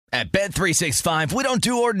At Bet365, we don't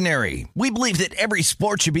do ordinary. We believe that every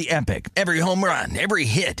sport should be epic. Every home run, every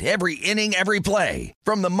hit, every inning, every play.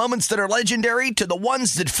 From the moments that are legendary to the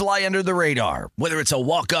ones that fly under the radar. Whether it's a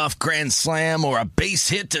walk-off grand slam or a base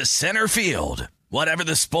hit to center field. Whatever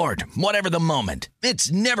the sport, whatever the moment.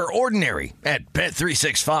 It's never ordinary at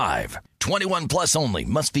Bet365. 21 plus only.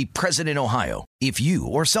 Must be present in Ohio. If you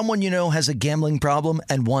or someone you know has a gambling problem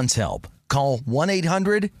and wants help, call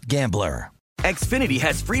 1-800-GAMBLER. Xfinity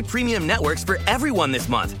has free premium networks for everyone this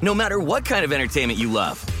month, no matter what kind of entertainment you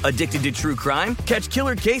love. Addicted to true crime? Catch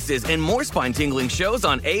killer cases and more spine-tingling shows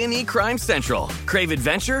on A&E Crime Central. Crave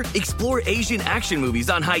adventure? Explore Asian action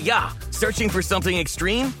movies on Hi-YAH. Searching for something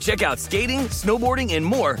extreme? Check out skating, snowboarding, and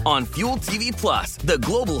more on Fuel TV Plus, the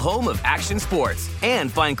global home of action sports.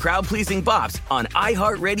 And find crowd-pleasing bops on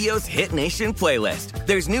iHeartRadio's Hit Nation playlist.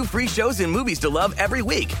 There's new free shows and movies to love every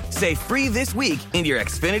week. Say free this week in your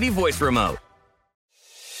Xfinity voice remote.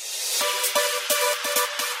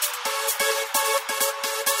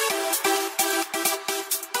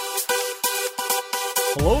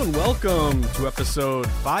 Hello and welcome to episode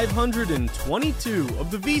 522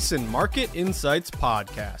 of the VSiN Market Insights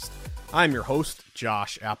Podcast. I'm your host,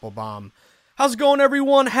 Josh Appelbaum. How's it going,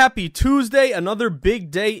 everyone? Happy Tuesday. Another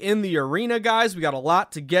big day in the arena, guys. We got a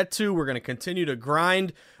lot to get to. We're going to continue to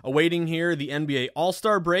grind, awaiting here the NBA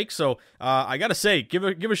All-Star break. So I got to say, give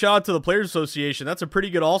a shout out to the Players Association. That's a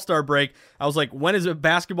pretty good All-Star break. I was like, when is it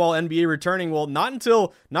basketball NBA returning? Well, not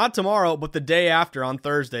tomorrow, but the day after on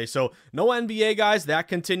Thursday. So no NBA, guys. That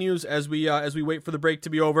continues as we wait for the break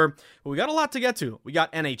to be over. But we got a lot to get to. We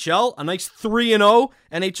got NHL, a nice 3-0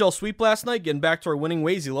 NHL sweep last night, getting back to our winning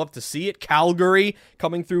ways. You love to see it. Calgary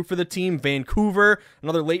coming through for the team. Vancouver,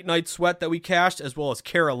 another late night sweat that we cashed, as well as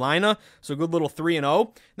Carolina. So a good little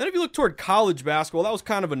 3-0. Then if you look toward college basketball, that was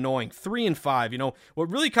kind of annoying. 3-5. You know, what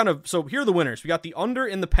really so here are the winners. We got the under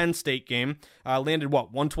in the Penn State game. Landed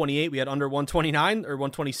 128. We had under 129 or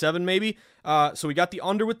 127 maybe. So we got the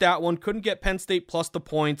under with that one. Couldn't get Penn State plus the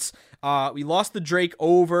points. We lost the Drake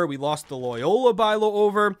over. We lost the Loyola Bilo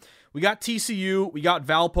over. We got TCU. We got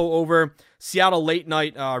Valpo over. Seattle late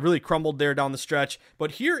night really crumbled there down the stretch.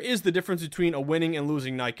 But here is the difference between a winning and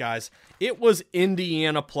losing night, guys. It was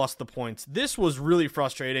Indiana plus the points. This was really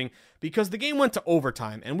frustrating because the game went to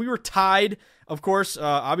overtime, and we were tied. Of course,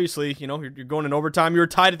 obviously, you know, you're going in overtime. You were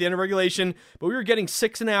tied at the end of regulation, but we were getting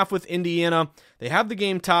 6.5 with Indiana. They have the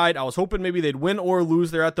game tied. I was hoping maybe they'd win or lose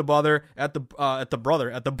there at the buzzer. But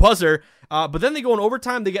then they go in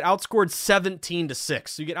overtime. They get outscored 17-6.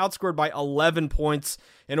 So you get outscored by 11 points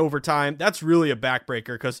in overtime. That's really a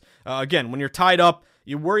backbreaker because, again, when you're tied up,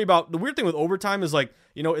 you worry about the weird thing with overtime is like,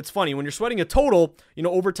 you know, it's funny when you're sweating a total, you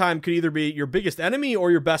know, overtime could either be your biggest enemy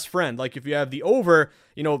or your best friend. Like if you have the over,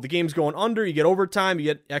 you know, the game's going under, you get overtime, you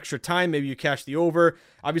get extra time, maybe you cash the over.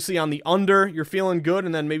 Obviously on the under, you're feeling good,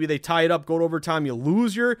 and then maybe they tie it up, go to overtime, you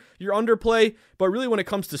lose your underplay. But really when it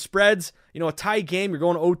comes to spreads, you know, a tie game, you're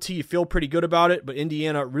going to OT, you feel pretty good about it, but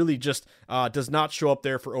Indiana really just does not show up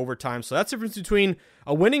there for overtime. So that's the difference between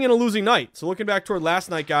a winning and a losing night. So looking back toward last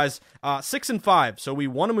night, guys, 6-5. So we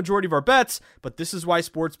won a majority of our bets, but this is why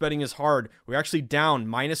sports betting is hard. We're actually down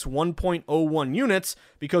minus 1.01 units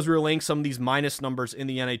because we were laying some of these minus numbers in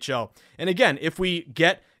the NHL. And again, if we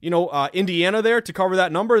get, you know, Indiana there to cover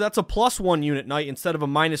that number, that's a plus 1 unit night instead of a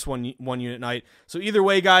minus one unit night. So either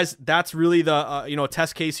way, guys, that's really the, you know,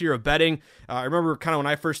 test case here of betting. I remember kind of when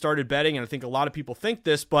I first started betting, and I think a lot of people think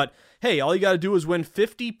this, but hey, all you got to do is win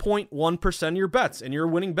 50.1% of your bets, and you're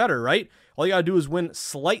winning better, right? All you got to do is win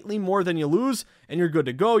slightly more than you lose, and you're good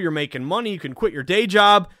to go. You're making money. You can quit your day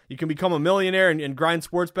job. You can become a millionaire and grind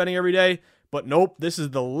sports betting every day. But nope, this is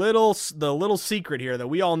the little secret here that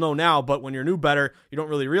we all know now, but when you're a new bettor, you don't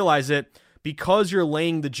really realize it. Because you're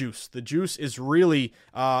laying the juice. The juice is really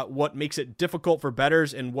what makes it difficult for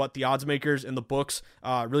bettors and what the odds makers and the books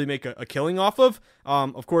really make a killing off of.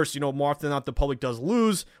 Of course, you know, more often than not, the public does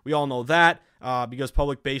lose. We all know that because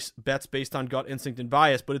public bets based on gut instinct and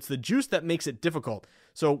bias, but it's the juice that makes it difficult.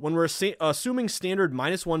 So when we're assuming standard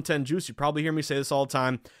minus 110 juice, you probably hear me say this all the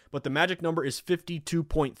time, but the magic number is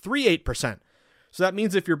 52.38%. So that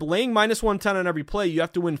means if you're laying minus 110 on every play, you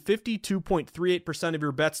have to win 52.38% of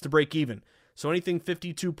your bets to break even. So anything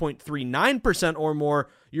 52.39% or more,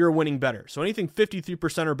 you're winning better. So anything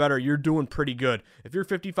 53% or better, you're doing pretty good. If you're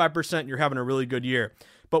 55%, you're having a really good year.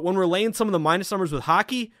 But when we're laying some of the minus numbers with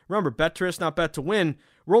hockey, remember, bet to risk, not bet to win.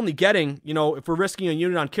 We're only getting, you know, if we're risking a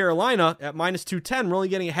unit on Carolina at minus 210, we're only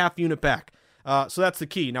getting a half unit back. So that's the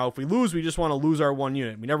key. Now, if we lose, we just want to lose our 1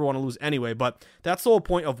 unit. We never want to lose anyway, but that's the whole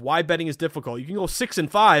point of why betting is difficult. You can go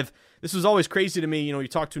 6-5. This was always crazy to me. You know, you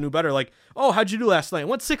talk to a new bettor like, oh, how'd you do last night? I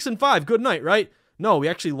went 6-5. Good night, right? No, we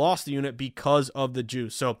actually lost the unit because of the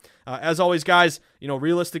juice. So as always, guys,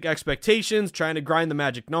 realistic expectations, trying to grind the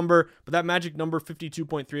magic number, but that magic number,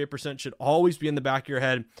 52.38%, should always be in the back of your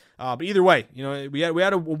head. But either way, we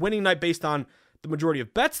had a winning night based on the majority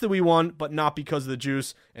of bets that we won, but not because of the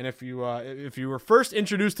juice. And if you were first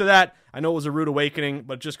introduced to that, I know it was a rude awakening,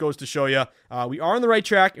 but it just goes to show you we are on the right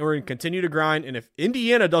track, and we're going to continue to grind. And if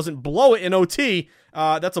Indiana doesn't blow it in OT,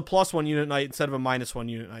 that's a +1 unit night instead of a -1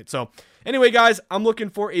 unit night. So anyway, guys, I'm looking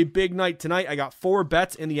for a big night tonight. I got 4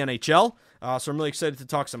 bets in the NHL. So I'm really excited to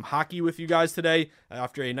talk some hockey with you guys today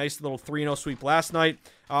after a nice little 3-0 sweep last night.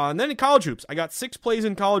 And then in college hoops, I got 6 plays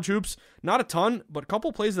in college hoops. Not a ton, but a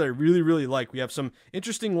couple plays that I really, really like. We have some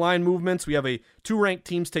interesting line movements. We have 2 ranked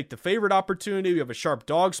teams take the favorite opportunity. We have a sharp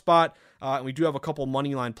dog spot. And we do have a couple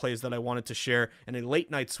money line plays that I wanted to share, and a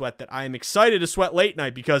late night sweat that I am excited to sweat late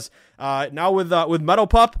night because now with Meadow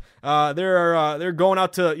Pup, they're going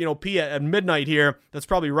out to pee at midnight here. That's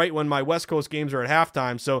probably right when my West Coast games are at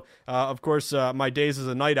halftime. So of course my days as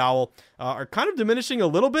a night owl are kind of diminishing a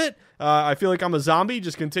little bit. I feel like I'm a zombie,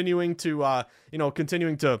 just continuing to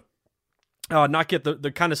not get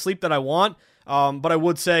the kind of sleep that I want. But I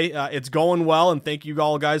would say it's going well, and thank you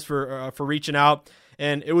all guys for reaching out.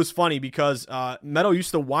 And it was funny because Meadow used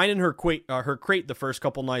to whine in her crate the first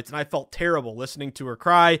couple nights, and I felt terrible listening to her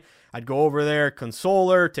cry. I'd go over there, console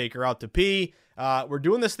her, take her out to pee. We're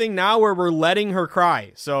doing this thing now where we're letting her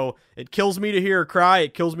cry. So it kills me to hear her cry.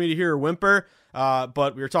 It kills me to hear her whimper.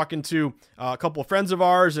 But we were talking to a couple of friends of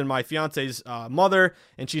ours and my fiance's mother,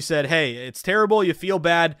 and she said, hey, it's terrible. You feel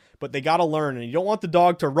bad, but they got to learn. And you don't want the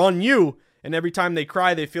dog to run you. And every time they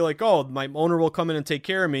cry, they feel like, oh, my owner will come in and take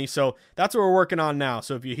care of me. So that's what we're working on now.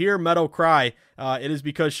 So if you hear Meadow cry, it is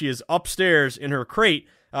because she is upstairs in her crate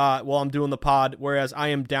while I'm doing the pod, whereas I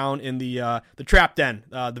am down in the trap den,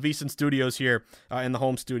 the VSiN studios here in the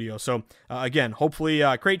home studio. So again, hopefully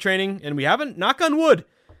crate training, and we haven't, knock on wood,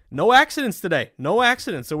 no accidents today. No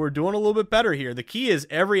accidents. So we're doing a little bit better here. The key is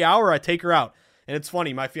every hour I take her out. And it's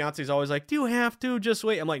funny, my fiance's always like, do you have to? Just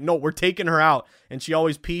wait. I'm like, no, we're taking her out. And she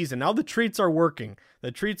always pees. And now the treats are working.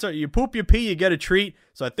 The treats are, you poop, you pee, you get a treat.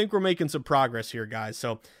 So I think we're making some progress here, guys.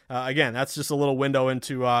 So again, that's just a little window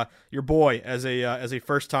into your boy as a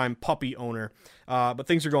first-time puppy owner. But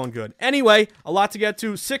things are going good. Anyway, a lot to get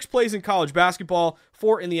to. 6 plays in college basketball,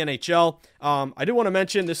 4 in the NHL. I do want to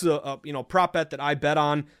mention this is a prop bet that I bet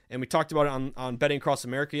on, and we talked about it on Betting Across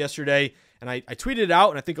America yesterday. And I tweeted it out,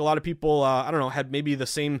 and I think a lot of people, had maybe the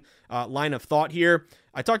same line of thought here.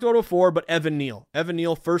 I talked about it before, but Evan Neal. Evan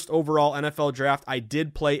Neal, first overall NFL draft. I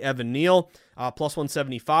did play Evan Neal, plus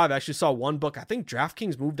 175. I actually saw one book. I think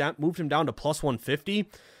DraftKings moved him down to plus 150.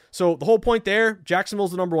 So the whole point there,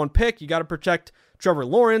 Jacksonville's the number 1 pick. You got to protect Trevor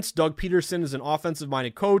Lawrence. Doug Peterson is an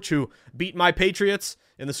offensive-minded coach who beat my Patriots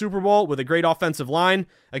in the Super Bowl with a great offensive line.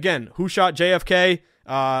 Again, who shot JFK?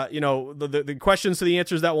 The questions to the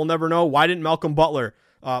answers that we'll never know. Why didn't Malcolm Butler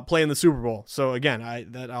play in the Super Bowl? So again,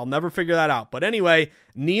 I'll never figure that out. But anyway,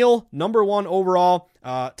 Neal, number 1 overall.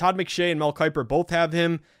 Todd McShay and Mel Kiper both have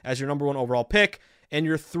him as your number 1 overall pick. And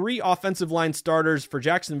your 3 offensive line starters for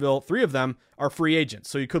Jacksonville, 3 of them are free agents.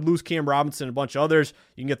 So you could lose Cam Robinson and a bunch of others.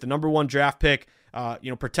 You can get the number 1 draft pick.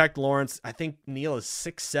 Protect Lawrence. I think Neal is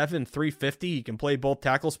 6'7", 350. He can play both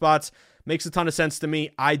tackle spots. Makes a ton of sense to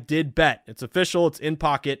me. I did bet. It's official. It's in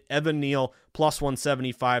pocket. Evan Neal, plus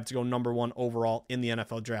 175 to go number 1 overall in the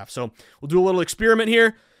NFL draft. So we'll do a little experiment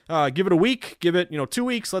here. Give it a week. Give it 2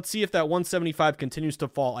 weeks. Let's see if that 175 continues to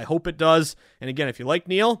fall. I hope it does. And again, if you like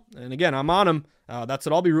Neal, and again, I'm on him. That's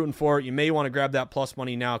what I'll be rooting for. You may want to grab that plus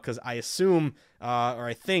money now because I assume, or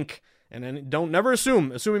I think, and then never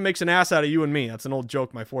assume he makes an ass out of you and me. That's an old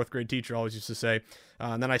joke my 4th grade teacher always used to say.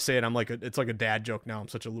 And then I say it, I'm like, it's like a dad joke now. I'm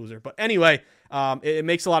such a loser. But anyway, it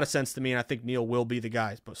makes a lot of sense to me, and I think Neal will be the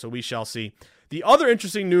guy. So we shall see. The other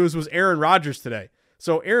interesting news was Aaron Rodgers today.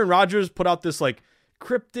 So Aaron Rodgers put out this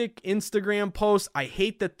cryptic Instagram post. I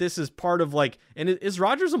hate that this is part of and is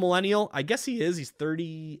Rodgers a millennial? I guess he is. He's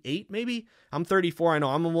 38 maybe. I'm 34. I know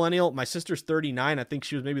I'm a millennial. My sister's 39. I think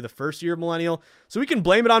she was maybe the first year of millennial. So we can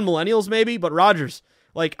blame it on millennials maybe, but Rodgers,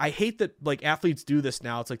 I hate that athletes do this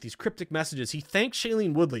now. It's these cryptic messages. He thanked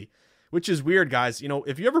Shailene Woodley, which is weird, guys.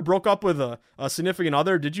 If you ever broke up with a significant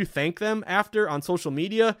other, did you thank them after on social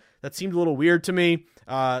media? That seemed a little weird to me.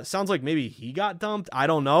 Sounds like maybe he got dumped. I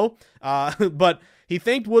don't know. But he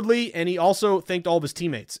thanked Woodley, and he also thanked all of his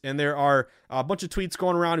teammates. And there are a bunch of tweets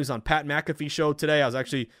going around. He was on Pat McAfee's show today. I was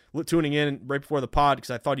actually tuning in right before the pod because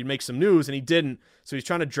I thought he'd make some news, and he didn't. So he's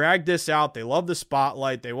trying to drag this out. They love the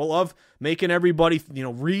spotlight. They will love making everybody,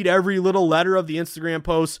 read every little letter of the Instagram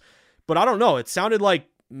post. But I don't know. It sounded like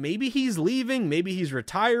maybe he's leaving, maybe he's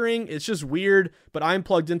retiring. It's just weird, but I'm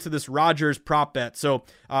plugged into this Rodgers prop bet. So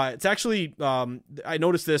it's actually, I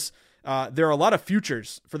noticed this, there are a lot of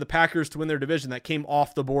futures for the Packers to win their division that came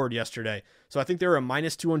off the board yesterday. So I think they were a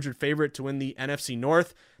minus 200 favorite to win the NFC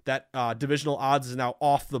North. That divisional odds is now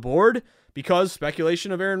off the board because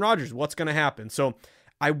speculation of Aaron Rodgers. What's going to happen? So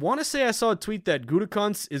I want to say I saw a tweet that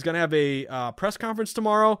Gutekunst is going to have a press conference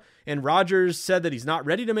tomorrow, and Rodgers said that he's not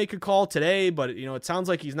ready to make a call today, but it sounds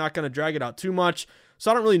like he's not going to drag it out too much.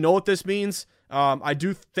 So I don't really know what this means. I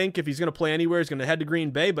do think if he's going to play anywhere, he's going to head to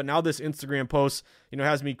Green Bay, but now this Instagram post,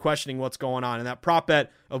 has me questioning what's going on. And that prop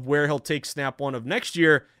bet of where he'll take snap one of next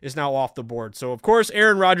year is now off the board. So, of course,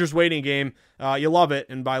 Aaron Rodgers waiting game, you love it.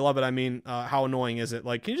 And by love it, I mean, how annoying is it?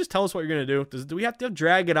 Like, can you just tell us what you're going to do? Do we have to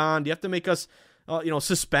drag it on? Do you have to make us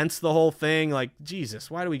suspense the whole thing? Like, Jesus,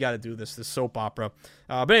 why do we got to do this soap opera?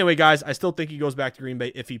 But anyway, guys, I still think he goes back to Green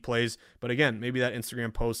Bay if he plays. But again, maybe that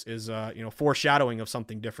Instagram post is, foreshadowing of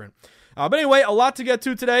something different. But anyway, a lot to get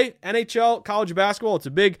to today. NHL, college basketball. It's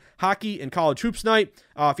a big hockey and college hoops night.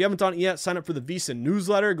 If you haven't done it yet, sign up for the VSiN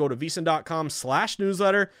newsletter. Go to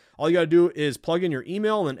VSiN.com/newsletter. All you got to do is plug in your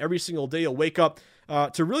email, and then every single day you'll wake up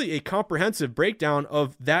to really a comprehensive breakdown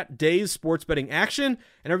of that day's sports betting action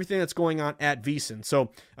and everything that's going on at VSiN.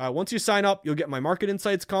 So once you sign up, you'll get my market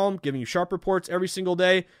insights column, giving you sharp reports every single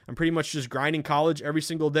day. I'm pretty much just grinding college every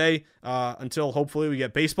single day until hopefully we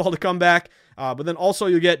get baseball to come back. But then also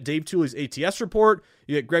you'll get Dave Tooley's ATS report.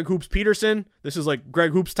 You get Greg Hoops Peterson. This is like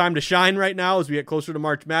Greg Hoops' time to shine right now as we get closer to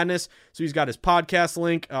March Madness. So he's got his podcast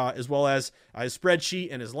link as well as his spreadsheet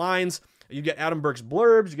and his lines. You get Adam Burke's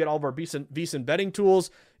blurbs. You get all of our VSiN betting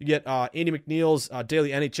tools. You get Andy McNeil's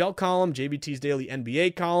daily NHL column, JVT's daily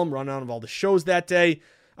NBA column, rundown of all the shows that day.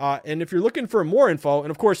 And if you're looking for more info,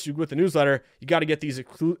 and of course, with the newsletter, you got to get these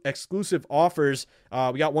exclusive offers.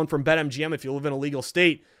 We got one from BetMGM if you live in a legal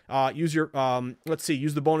state. Use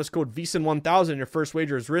the bonus code VSiN1000. Your first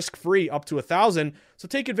wager is risk-free up to $1,000. So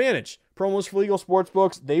take advantage. Promos for legal sports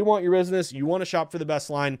books. They want your business. You want to shop for the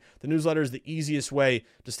best line. The newsletter is the easiest way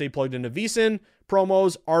to stay plugged into VSiN.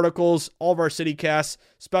 Promos, articles, all of our CityCasts,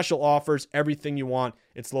 special offers, everything you want.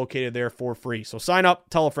 It's located there for free. So sign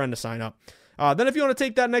up. Tell a friend to sign up. Then if you want to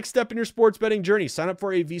take that next step in your sports betting journey, sign up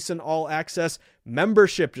for a VSiN All Access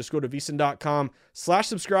membership. Just go to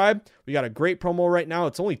VSiN.com/subscribe. We got a great promo right now.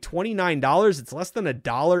 It's only $29. It's less than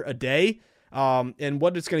 $1 a day. And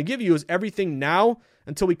what it's going to give you is everything now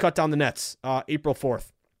until we cut down the nets, April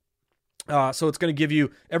 4th. So it's going to give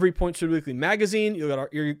you every Point Spread Weekly magazine.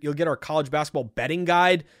 You'll get our college basketball betting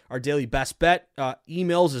guide, our daily best bet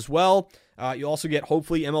emails as well. You'll also get,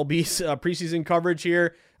 hopefully, MLB's preseason coverage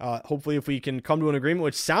here. Hopefully, if we can come to an agreement,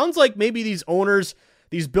 which sounds like maybe these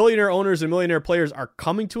billionaire owners and millionaire players are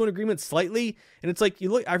coming to an agreement slightly. And it's like,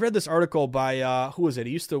 I read this article by, who was it?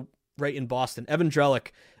 He used to write in Boston, Evan Drellick.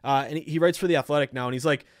 And he writes for The Athletic now. And he's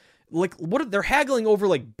like what they're haggling over,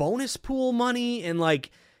 like bonus pool money and like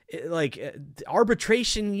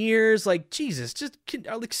arbitration years. Like, Jesus, just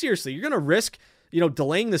seriously, you're going to risk,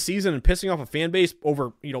 delaying the season and pissing off a fan base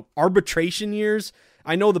over, arbitration years.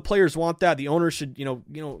 I know the players want that. The owners should,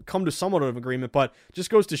 come to somewhat of an agreement, but just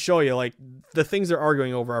goes to show you, like, the things they're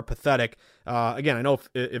arguing over are pathetic. Again, I know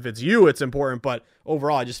if it's you, it's important, but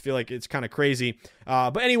overall, I just feel like it's kind of crazy.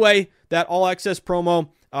 But anyway, that all access promo,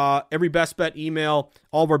 every best bet email,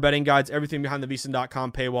 all of our betting guides, everything behind the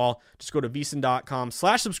VSiN.com paywall. Just go to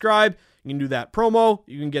VSiN.com/subscribe. You can do that promo.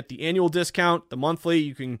 You can get the annual discount, the monthly.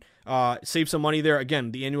 You can save some money there.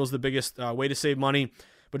 Again, the annual is the biggest way to save money.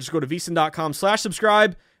 But just go to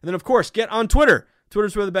VSiN.com/subscribe. And then, of course, get on Twitter.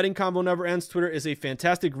 Twitter's where the betting combo never ends. Twitter is a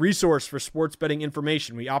fantastic resource for sports betting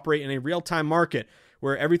information. We operate in a real-time market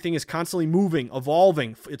where everything is constantly moving,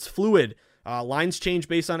 evolving. It's fluid. Lines change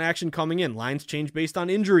based on action coming in. Lines change based on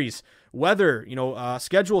injuries, weather,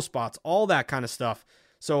 schedule spots, all that kind of stuff.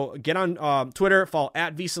 So get on Twitter, follow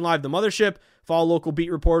at VSiN Live, the mothership, follow local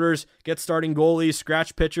beat reporters, get starting goalies,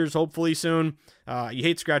 scratch pitchers, hopefully soon. You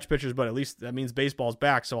hate scratch pitchers, but at least that means baseball's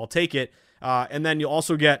back, so I'll take it. And then you'll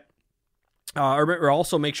also get, or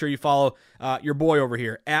also make sure you follow your boy over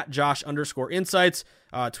here, at Josh_insights,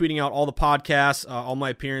 tweeting out all the podcasts, all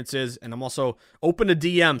my appearances, and I'm also open to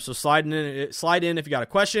DM, so slide in if you got a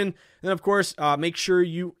question. And then, of course, make sure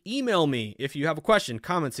you email me if you have a question,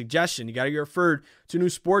 comment, suggestion. You got to get referred to a new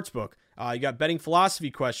sportsbook. You got betting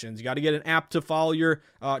philosophy questions. You got to get an app to follow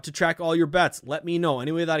to track all your bets. Let me know.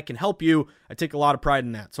 Any way that I can help you, I take a lot of pride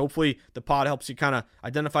in that. So hopefully the pod helps you kind of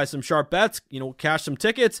identify some sharp bets, cash some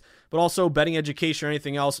tickets, but also betting education or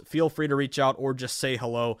anything else. Feel free to reach out or just say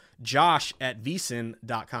hello, Josh at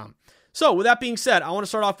VSiN.com. So with that being said, I want to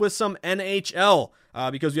start off with some NHL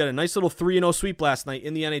because we had a nice little 3-0 sweep last night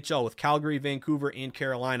in the NHL with Calgary, Vancouver, and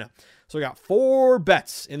Carolina. So we got 4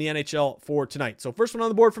 bets in the NHL for tonight. So first one on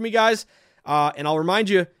the board for me, guys. And I'll remind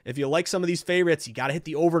you, if you like some of these favorites, you got to hit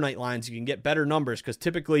the overnight lines. You can get better numbers because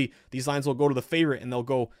typically these lines will go to the favorite and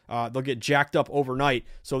they'll get jacked up overnight.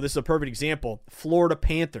 So this is a perfect example. Florida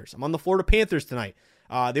Panthers. I'm on the Florida Panthers tonight.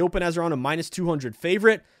 They open as around a minus 200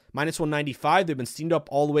 favorite, minus 195. They've been steamed up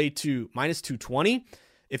all the way to minus 220.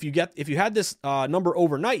 If you had this number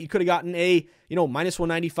overnight, you could have gotten a minus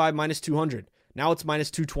 195, minus 200. Now it's minus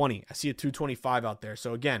 220. I see a 225 out there.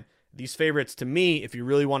 So again, these favorites, to me, if you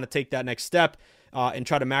really want to take that next step and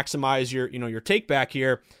try to maximize your take back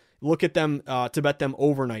here, look at them to bet them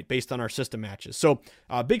overnight based on our system matches. So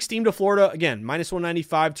big steam to Florida. Again, minus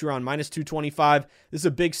 195 to around minus 225. This is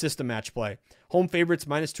a big system match play. Home favorites,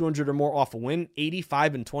 minus 200 or more off a win,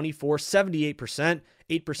 85-24, 78%,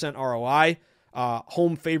 8% ROI.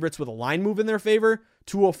 Home favorites with a line move in their favor,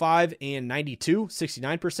 205 and 92,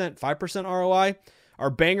 69%, 5% ROI. Our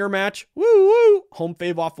banger match, home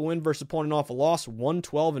fave off a win versus opponent off a loss,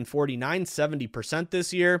 112 and 49, 70%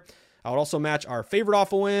 this year. I would also match our favorite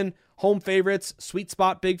off a win, home favorites, sweet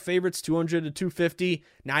spot big favorites, 200 to 250,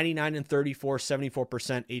 99 and 34,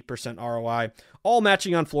 74%, 8% ROI. All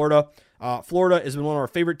matching on Florida. Florida has been one of our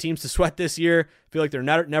favorite teams to sweat this year. Feel like they're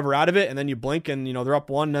never out of it, and then you blink and they're up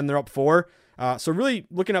 1, and then they're up 4. So really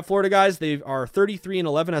looking at Florida, guys, they are 33 and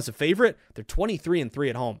 11 as a favorite. They're 23 and 3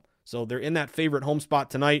 at home. So they're in that favorite home spot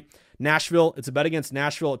tonight. Nashville, it's a bet against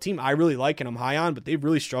Nashville, a team I really like and I'm high on, but they've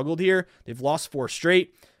really struggled here. They've lost 4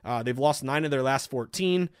 straight. They've lost 9 of their last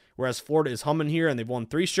 14, whereas Florida is humming here and they've won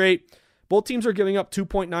 3 straight. Both teams are giving up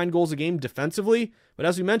 2.9 goals a game defensively, but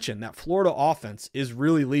as we mentioned, that Florida offense is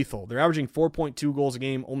really lethal. They're averaging 4.2 goals a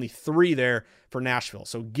game, only 3 there for Nashville.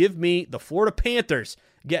 So give me the Florida Panthers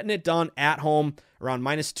getting it done at home around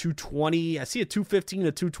minus 220. I see a 215,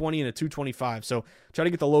 a 220, and a 225. So try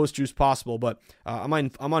to get the lowest juice possible, but I'm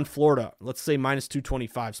on Florida. Let's say minus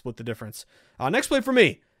 225, split the difference. Next play for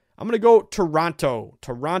me, I'm going to go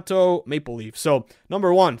Toronto Maple Leafs. So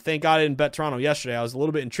number 1, thank God I didn't bet Toronto yesterday. I was a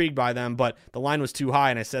little bit intrigued by them, but the line was too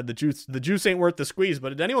high, and I said the juice ain't worth the squeeze. But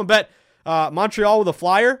did anyone bet Montreal with a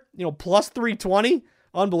flyer? Plus 320?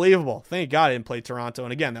 Unbelievable. Thank God I didn't play Toronto.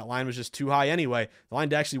 And again, that line was just too high anyway. The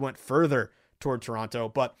line actually went further toward Toronto.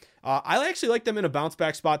 But I actually like them in a bounce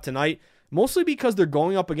back spot tonight, mostly because they're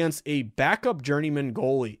going up against a backup journeyman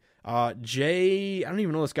goalie. I don't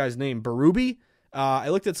even know this guy's name, Berube. I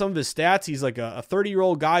looked at some of his stats. He's like a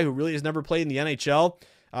 30-year-old guy who really has never played in the NHL.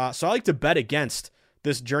 So I like to bet against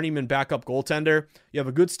this journeyman backup goaltender. You have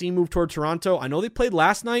a good steam move toward Toronto. I know they played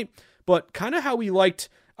last night, but kind of how we liked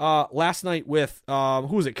last night with,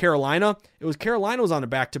 who was it, Carolina? It was Carolina was on a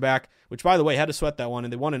back-to-back, which, by the way, had to sweat that one,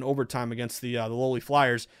 and they won in overtime against the lowly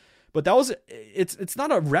Flyers. But that was it's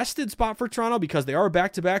not a rested spot for Toronto because they are a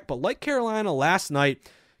back-to-back, but like Carolina last night,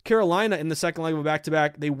 Carolina in the second leg of a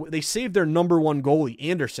back-to-back, they saved their number 1 goalie,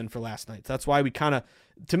 Anderson, for last night. So that's why we kind of,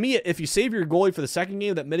 to me, if you save your goalie for the second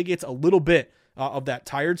game, that mitigates a little bit of that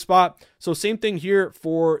tired spot. So same thing here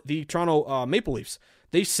for the Toronto Maple Leafs.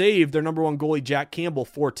 They saved their number 1 goalie, Jack Campbell,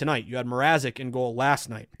 for tonight. You had Mrazek in goal last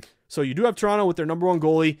night. So you do have Toronto with their number 1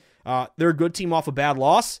 goalie. They're a good team off a bad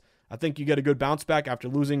loss. I think you get a good bounce back after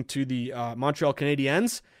losing to the Montreal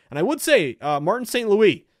Canadiens. And I would say Martin St.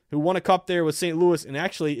 Louis, who won a cup there with St. Louis and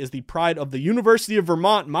actually is the pride of the University of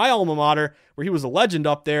Vermont, my alma mater, where he was a legend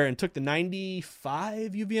up there and took the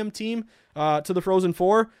 95 UVM team to the Frozen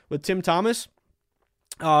Four with Tim Thomas.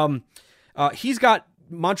 He's got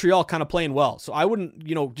Montreal kind of playing well. So I wouldn't,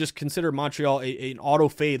 just consider Montreal an auto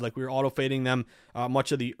fade like we were auto fading them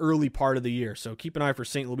much of the early part of the year. So keep an eye for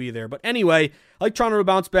St. Louis there. But anyway, I like Toronto to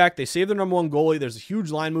bounce back. They saved their number 1 goalie. There's a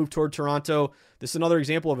huge line move toward Toronto. This is another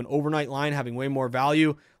example of an overnight line having way more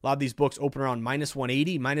value. A lot of these books open around minus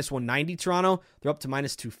 180, minus 190 Toronto. They're up to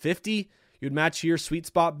minus 250. You'd match here, sweet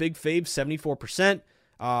spot, big fave, 74%.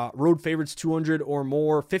 Road favorites 200 or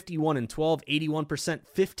more, 51 and 12, 81%,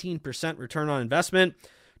 15% return on investment.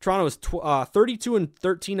 Toronto is 32 and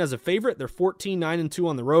 13 as a favorite. They're 14, 9 and 2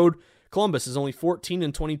 on the road. Columbus is only 14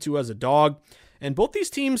 and 22 as a dog. And both these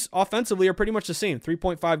teams offensively are pretty much the same,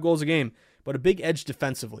 3.5 goals a game, but a big edge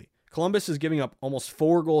defensively. Columbus is giving up almost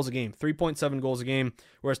 4 goals a game, 3.7 goals a game,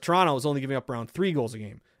 whereas Toronto is only giving up around 3 goals a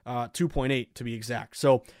game, 2.8 to be exact.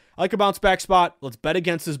 So I like a bounce back spot. Let's bet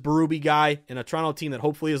against this Berube guy and a Toronto team that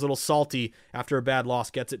hopefully is a little salty after a bad loss,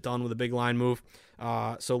 gets it done with a big line move.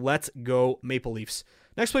 So let's go Maple Leafs.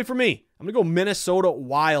 Next play for me, I'm going to go Minnesota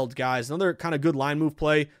Wild, guys. Another kind of good line move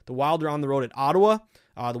play. The Wild are on the road at Ottawa.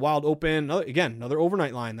 The Wild open, another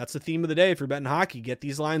overnight line. That's the theme of the day. If you're betting hockey, get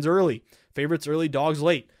these lines early. Favorites early, dogs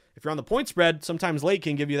late. If you're on the point spread, sometimes late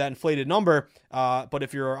can give you that inflated number. But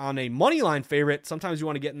if you're on a money line favorite, sometimes you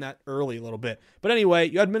want to get in that early a little bit. But anyway,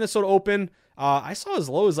 you had Minnesota open. I saw as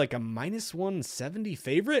low as like a minus 170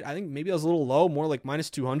 favorite. I think maybe I was a little low, more like minus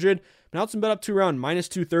 200. Now it's been bet up to around minus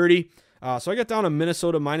 230. So I got down to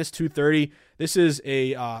Minnesota minus 230. This is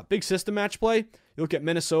a big system match play. You look at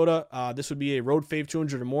Minnesota, this would be a road fave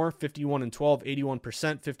 200 or more, 51-12,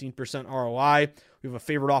 81%, 15% ROI. We have a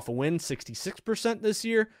favorite off a win, 66% this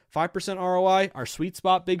year, 5% ROI. Our sweet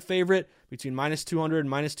spot, big favorite, between minus 200 and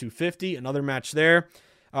minus 250, another match there.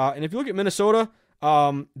 And if you look at Minnesota,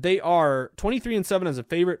 they are 23-7 as a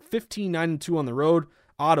favorite, 15-9-2 on the road.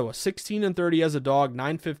 Ottawa, 16-30 as a dog,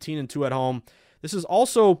 9-15-2 at home. This is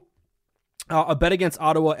also a bet against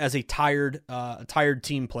Ottawa as a tired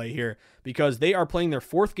team play here, because they are playing their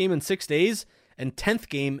 4th game in 6 days and 10th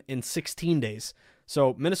game in 16 days.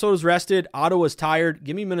 So Minnesota's rested, Ottawa's tired.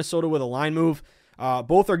 Give me Minnesota with a line move.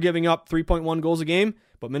 Both are giving up 3.1 goals a game,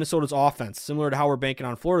 but Minnesota's offense, similar to how we're banking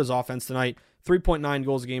on Florida's offense tonight, 3.9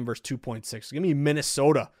 goals a game versus 2.6. So give me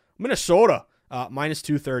Minnesota minus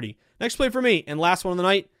 230. Next play for me, and last one of the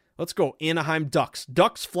night, let's go Anaheim Ducks.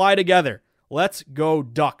 Ducks fly together. Let's go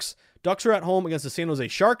Ducks. Ducks are at home against the San Jose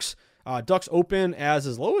Sharks. Ducks open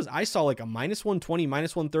as low as I saw, like a minus 120,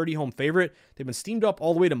 minus 130 home favorite. They've been steamed up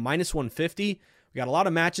all the way to minus 150. We got a lot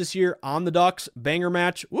of matches here on the Ducks. Banger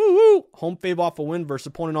match. Woo! Home fave off a win versus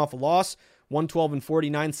opponent off a loss.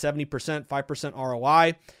 112-49, 70%, 5%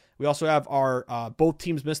 ROI. We also have our both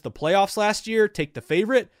teams missed the playoffs last year. Take the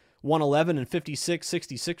favorite. 111-56,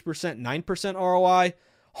 66%, 9% ROI.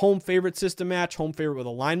 Home favorite system match, home favorite with a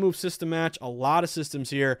line move system match. A lot of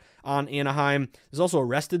systems here on Anaheim. There's also a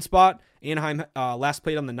rested spot. Anaheim last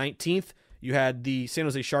played on the 19th. You had the San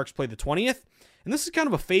Jose Sharks play the 20th. And this is kind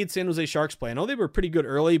of a fade San Jose Sharks play. I know they were pretty good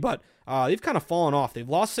early, but they've kind of fallen off. They've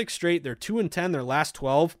lost 6 straight. They're 2-10 their last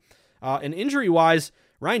 12. And injury-wise,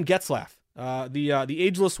 Ryan Getzlaf, the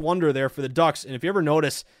ageless wonder there for the Ducks. And if you ever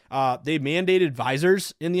notice, they mandated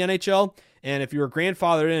visors in the NHL. And if you're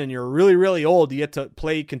grandfathered in and you're really, really old, you get to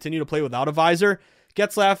continue to play without a visor.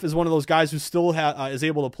 Getzlaf is one of those guys who still is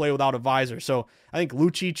able to play without a visor. So I think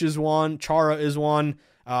Lucic is one, Chara is one,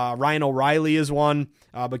 Ryan O'Reilly is one.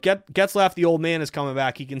 But Getzlaf, the old man, is coming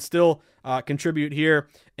back. He can still contribute here.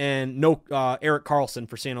 And no Erik Karlsson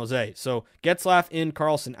for San Jose. So Getzlaf in,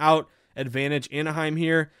 Karlsson out. Advantage Anaheim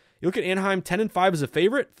here. You look at Anaheim, 10-5 as a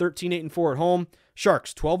favorite, 13-8-4 at home.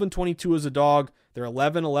 Sharks, 12-22 as a dog. They're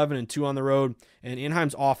 11-11-2 on the road. And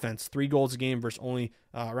Anaheim's offense, 3 goals a game versus only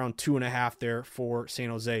around 2.5 there for San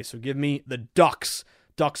Jose. So give me the Ducks.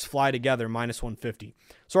 Ducks fly together, minus 150.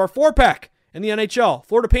 So our 4-pack in the NHL,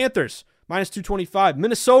 Florida Panthers, minus 225.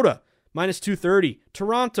 Minnesota, minus 230.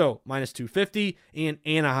 Toronto, minus 250. And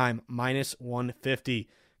Anaheim, minus 150.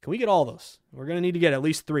 Can we get all those? We're going to need to get at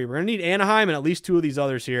least 3. We're going to need Anaheim and at least 2 of these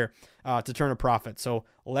others here to turn a profit. So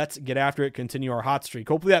let's get after it, continue our hot streak.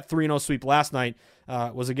 Hopefully that 3-0 sweep last night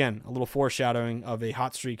was, again, a little foreshadowing of a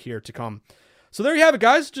hot streak here to come. So there you have it,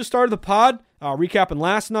 guys. Just started the pod, recapping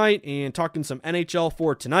last night and talking some NHL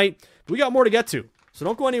for tonight. But we got more to get to. So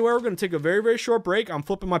don't go anywhere. We're going to take a very, very short break. I'm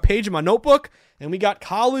flipping my page in my notebook, and we got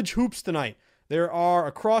college hoops tonight. There are,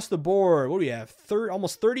 across the board, what do we have?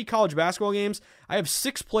 Almost 30 college basketball games. I have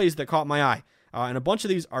 6 plays that caught my eye, and a bunch of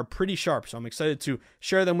these are pretty sharp, so I'm excited to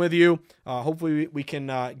share them with you. Hopefully we can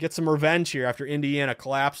get some revenge here after Indiana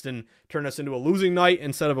collapsed and turned us into a losing night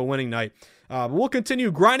instead of a winning night. But we'll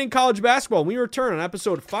continue grinding college basketball when we return on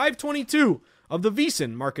episode 522 of the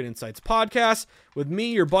VSiN Market Insights podcast with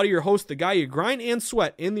me, your buddy, your host, the guy you grind and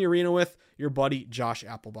sweat in the arena with, your buddy Josh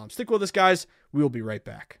Appelbaum. Stick with us, guys. We'll be right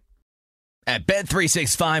back. At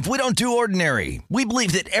Bet365, we don't do ordinary. We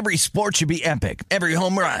believe that every sport should be epic. Every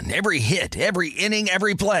home run, every hit, every inning,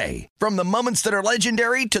 every play. From the moments that are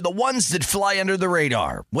legendary to the ones that fly under the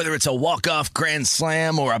radar. Whether it's a walk-off grand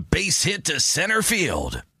slam or a base hit to center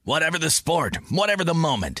field. Whatever the sport, whatever the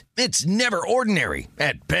moment. It's never ordinary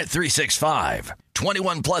at Bet365.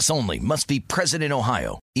 21 plus only. Must be present in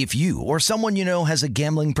Ohio. If you or someone you know has a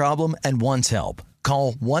gambling problem and wants help,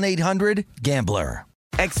 call 1-800-GAMBLER.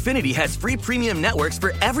 Xfinity has free premium networks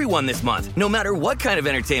for everyone this month, no matter what kind of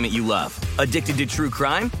entertainment you love. Addicted to true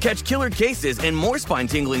crime? Catch killer cases and more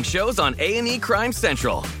spine-tingling shows on A&E Crime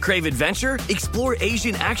Central. Crave adventure? Explore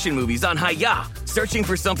Asian action movies on Hi-Ya. Searching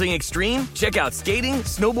for something extreme? Check out skating,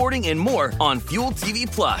 snowboarding, and more on Fuel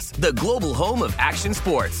TV Plus, the global home of action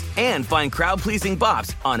sports. And find crowd-pleasing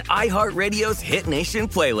bops on iHeartRadio's Hit Nation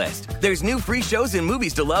playlist. There's new free shows and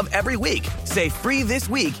movies to love every week. Say free this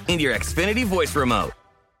week in your Xfinity voice remote.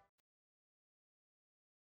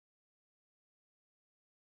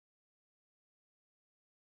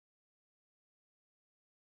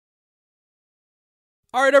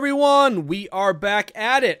 All right, everyone, we are back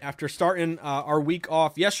at it after starting our week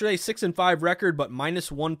off yesterday. 6-5 record, but minus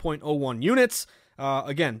 1.01 units.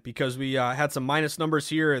 Again, because we had some minus numbers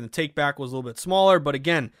here and the take back was a little bit smaller. But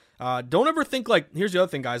again, don't ever think here's the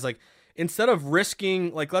other thing, guys. Instead of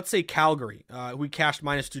risking, let's say Calgary, we cashed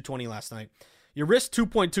minus 220 last night. You risk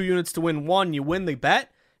 2.2 units to win one, you win the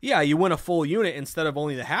bet. Yeah, you win a full unit instead of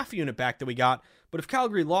only the half unit back that we got. But if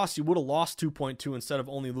Calgary lost, you would have lost 2.2 instead of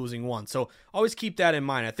only losing one. So always keep that in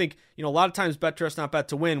mind. I think, a lot of times bet trust, not bet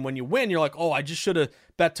to win. When you win, you're like, oh, I just should have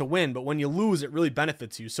bet to win. But when you lose, it really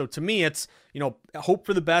benefits you. So to me, it's, hope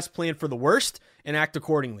for the best, plan for the worst, and act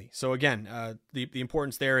accordingly. So again, the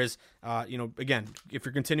importance there is, again, if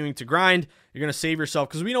you're continuing to grind, you're going to save yourself.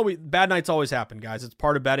 Because we know bad nights always happen, guys. It's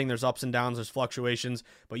part of betting. There's ups and downs. There's fluctuations.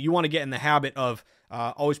 But you want to get in the habit of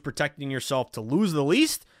always protecting yourself to lose the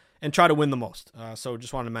least and try to win the most. So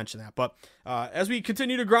just wanted to mention that. But as we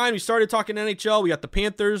continue to grind, we started talking NHL. We got the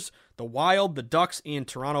Panthers, the Wild, the Ducks, and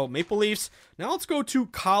Toronto Maple Leafs. Now let's go to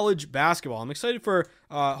college basketball. I'm excited for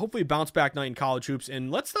hopefully a bounce back night in college hoops.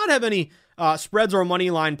 And let's not have any spreads or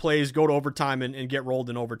money line plays go to overtime and get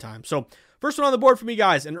rolled in overtime. So first one on the board for me,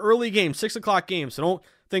 guys, an early game, 6 o'clock game. So don't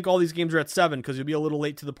think all these games are at 7 because you'll be a little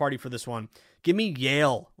late to the party for this one. Give me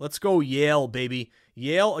Yale. Let's go Yale, baby.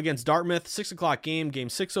 Yale against Dartmouth, 6 o'clock game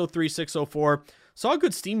 603, 604. Saw a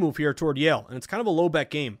good steam move here toward Yale, and it's kind of a low bet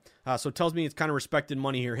game. So it tells me it's kind of respected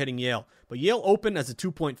money here hitting Yale. But Yale opened as a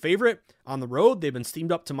 2-point favorite on the road. They've been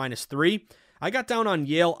steamed up to -3. I got down on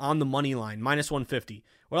Yale on the money line, -150.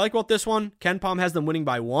 What I like about this one, KenPom has them winning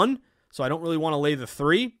by 1. So I don't really want to lay the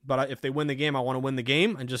 3, but if they win the game, I want to win the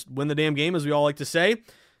game and just win the damn game, as we all like to say.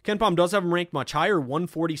 KenPom does have them ranked much higher,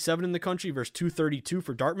 147 in the country versus 232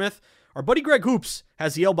 for Dartmouth. Our buddy Greg Hoops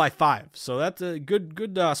has Yale by 5, so that's a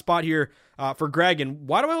good spot here for Greg. And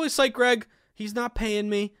why do I always cite Greg? He's not paying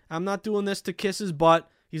me. I'm not doing this to kiss his butt.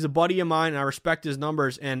 He's a buddy of mine, and I respect his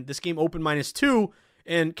numbers. And this game opened -2,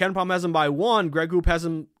 and KenPom has him by 1. Greg Hoops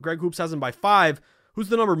has him by 5. Who's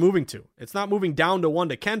the number moving to? It's not moving down to 1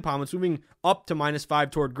 to KenPom. It's moving up to -5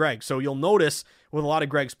 toward Greg. So you'll notice with a lot of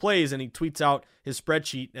Greg's plays, and he tweets out his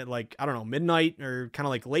spreadsheet at midnight or kind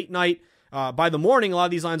of late night. By the morning, a lot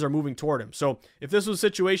of these lines are moving toward him. So if this was a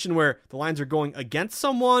situation where the lines are going against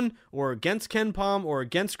someone or against KenPom or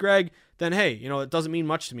against Greg, then hey, it doesn't mean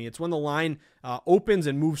much to me. It's when the line opens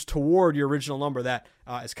and moves toward your original number that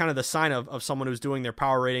is kind of the sign of someone who's doing their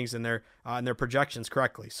power ratings and their projections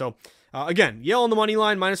correctly. So again, Yale on the money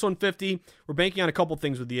line, -150. We're banking on a couple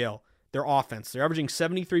things with Yale. Their offense. They're averaging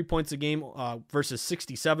 73 points a game versus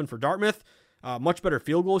 67 for Dartmouth. Much better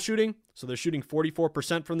field goal shooting. So they're shooting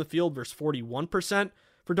 44% from the field versus 41%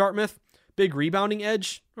 for Dartmouth. Big rebounding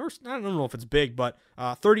edge. Or I don't know if it's big, but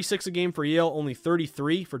 36 a game for Yale, only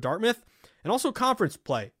 33 for Dartmouth. And also conference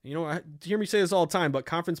play. You hear me say this all the time, but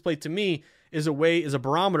conference play to me is a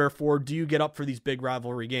barometer for do you get up for these big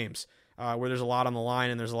rivalry games where there's a lot on the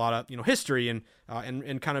line and there's a lot of history and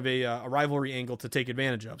kind of a rivalry angle to take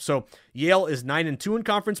advantage of. So Yale is 9-2 in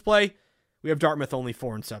conference play. We have Dartmouth only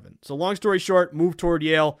 4-7. So long story short, move toward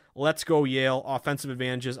Yale. Let's go Yale. Offensive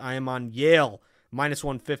advantages. I am on Yale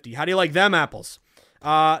 -150. How do you like them apples?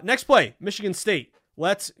 Next play, Michigan State.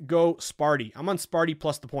 Let's go Sparty. I'm on Sparty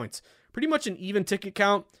plus the points. Pretty much an even ticket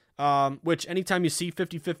count, which anytime you see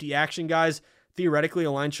 50-50 action, guys, theoretically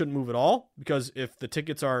a line shouldn't move at all because if the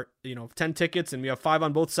tickets are 10 tickets and we have 5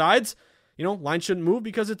 on both sides, line shouldn't move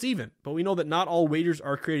because it's even. But we know that not all wagers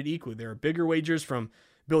are created equally. There are bigger wagers from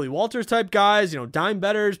Billy Walters type guys, dime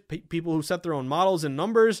bettors, people who set their own models and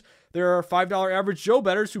numbers. There are $5 average Joe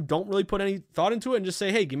bettors who don't really put any thought into it and just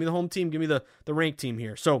say, hey, give me the home team, give me the ranked team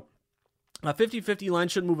here. So a 50-50 line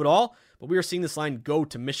shouldn't move at all, but we are seeing this line go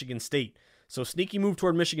to Michigan State. So sneaky move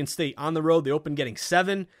toward Michigan State. On the road, they open getting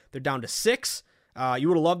 7. They're down to 6. You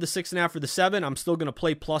would have loved the 6.5 for the 7. I'm still going to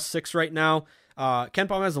play +6 right now.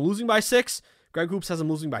 KenPom has them losing by 6. Greg Hoops has them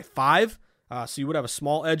losing by 5. So you would have a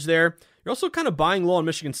small edge there. You're also kind of buying low on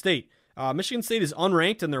Michigan State. Michigan State is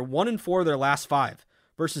unranked, and they're 1-4 of their last 5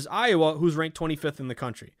 versus Iowa, who's ranked 25th in the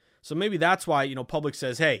country. So maybe that's why, Public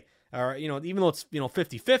says, hey, Or, even though it's,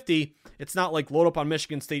 50-50, it's not like load up on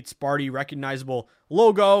Michigan State Sparty, recognizable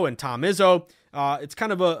logo, and Tom Izzo. It's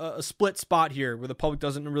kind of a split spot here where the public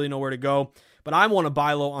doesn't really know where to go. But I want to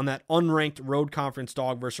buy low on that unranked road conference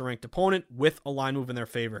dog versus a ranked opponent with a line move in their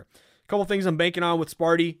favor. A couple things I'm banking on with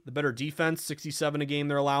Sparty: the better defense, 67 a game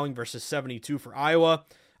they're allowing versus 72 for Iowa.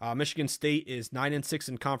 Michigan State is 9-6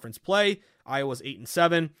 in conference play. Iowa's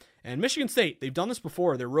 8-7. And Michigan State, they've done this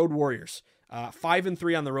before. They're road warriors.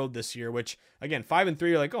 5-3 on the road this year, which, again, 5-3,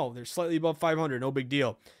 you're like, oh, they're slightly above 500, no big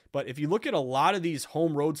deal. But if you look at a lot of these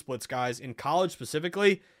home road splits, guys, in college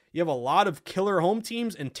specifically, you have a lot of killer home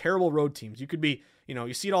teams and terrible road teams. You could be,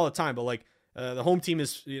 you see it all the time, but like the home team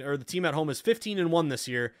the team at home is 15-1 this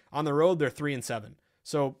year. On the road, they're 3-7.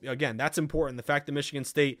 So again, that's important. The fact that Michigan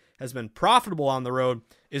State has been profitable on the road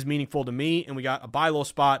is meaningful to me, and we got a buy low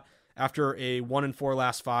spot after a 1-4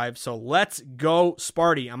 last 5. So let's go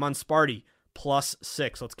Sparty. I'm on Sparty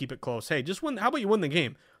 +6. Let's keep it close. Hey, just win. How about you win the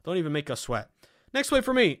game? Don't even make us sweat. Next play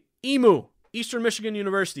for me, EMU, Eastern Michigan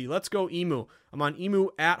University. Let's go EMU. I'm on EMU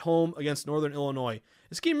at home against Northern Illinois.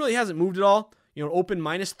 This game really hasn't moved at all. Open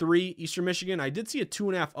 -3 Eastern Michigan. I did see a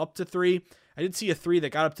 2.5 up to 3. I did see a 3 that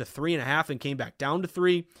got up to 3.5 and came back down to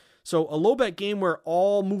 3. So a low bet game where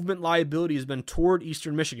all movement liability has been toward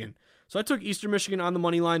Eastern Michigan. So I took Eastern Michigan on the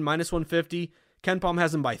money line, -150. KenPom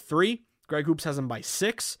has them by 3. Greg Hoops has them by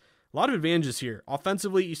 6. A lot of advantages here.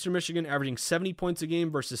 Offensively, Eastern Michigan averaging 70 points a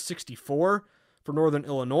game versus 64 for Northern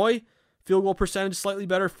Illinois. Field goal percentage slightly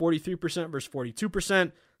better, 43% versus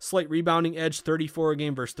 42%. Slight rebounding edge, 34 a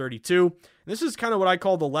game versus 32. And this is kind of what I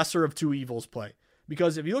call the lesser of two evils play.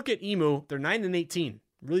 Because if you look at EMU, they're 9-18.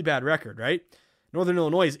 Really bad record, right? Northern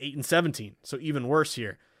Illinois is 8-17, so even worse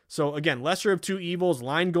here. So again, lesser of two evils,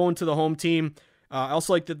 line going to the home team. I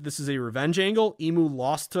also like that this is a revenge angle. EMU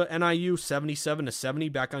lost to NIU 77-70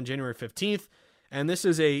 back on January 15th. And this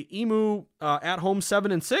is a EMU at home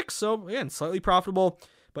 7-6. So again, slightly profitable,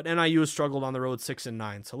 but NIU has struggled on the road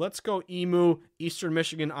 6-9. So let's go EMU, Eastern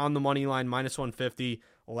Michigan on the money line, -150.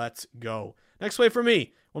 Let's go. Next play for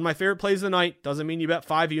me. One of my favorite plays of the night. Doesn't mean you bet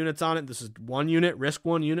 5 units on it. This is 1 unit, risk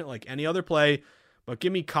 1 unit like any other play. But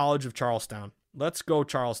give me College of Charlestown. Let's go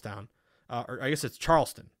Charlestown. Or I guess it's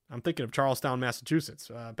Charleston. I'm thinking of Charlestown, Massachusetts,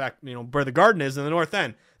 back where the Garden is in the North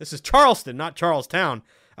End. This is Charleston, not Charlestown.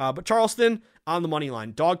 But Charleston on the money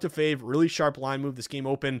line. Dog to fave, really sharp line move. This game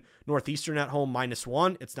opened Northeastern at home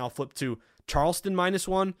 -1. It's now flipped to Charleston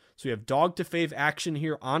 -1. So we have dog to fave action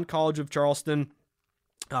here on College of Charleston.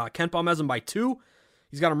 KenPom has him by 2.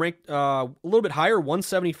 He's got him ranked a little bit higher,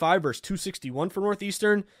 175 versus 261 for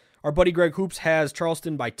Northeastern. Our buddy Greg Hoops has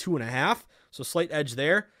Charleston by 2.5, so slight edge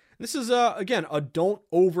there. This is, again, a don't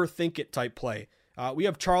overthink it type play. We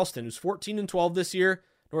have Charleston, who's 14-12 this year.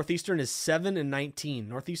 Northeastern is 7-19.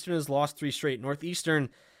 Northeastern has lost 3 straight. Northeastern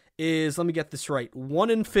is, let me get this right,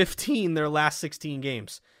 1-15 their last 16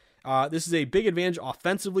 games. This is a big advantage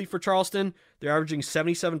offensively for Charleston. They're averaging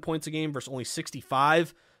 77 points a game versus only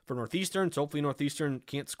 65 for Northeastern, so hopefully Northeastern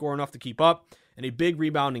can't score enough to keep up. And a big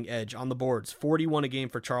rebounding edge on the boards, 41 a game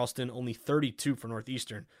for Charleston, only 32 for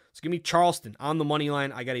Northeastern. So give me Charleston on the money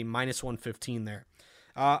line. I got a -115 there.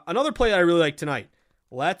 Another play that I really like tonight.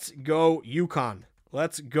 Let's go UConn.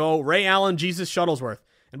 Let's go Ray Allen, Jesus Shuttlesworth.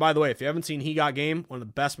 And by the way, if you haven't seen He Got Game, one of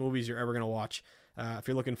the best movies you're ever going to watch. If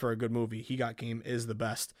you're looking for a good movie, He Got Game is the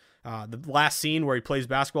best. The last scene where he plays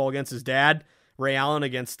basketball against his dad, Ray Allen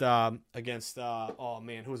against oh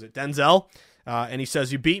man, who is it? Denzel. And he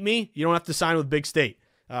says, "You beat me, you don't have to sign with Big State.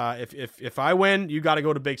 If I win, you got to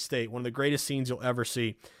go to Big State." One of the greatest scenes you'll ever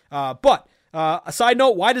see. But a side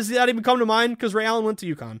note, why does that even come to mind? Because Ray Allen went to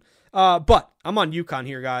UConn. But I'm on UConn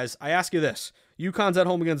here, guys. I ask you this: UConn's at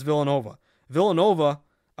home against Villanova. Villanova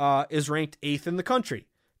is ranked 8th in the country.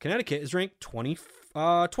 Connecticut is ranked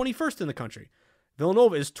 21st in the country.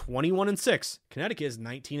 Villanova is 21-6. Connecticut is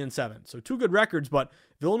 19-7. So 2 good records, but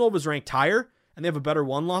Villanova is ranked higher, and they have a better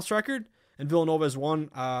one-loss record. And Villanova has won,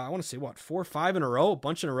 4 or 5 in a row, a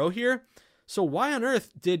bunch in a row here. So why on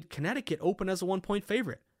earth did Connecticut open as a 1-point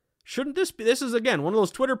favorite? Shouldn't this be? This is, again, one of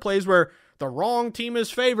those Twitter plays where the wrong team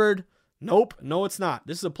is favored. Nope, no, it's not.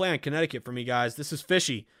 This is a play on Connecticut for me, guys. This is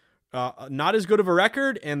fishy. Not as good of a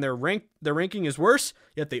record, and their ranking is worse,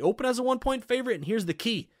 yet they open as a 1-point favorite, and here's the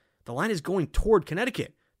key. The line is going toward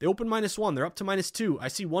Connecticut. They open -1. They're up to -2. I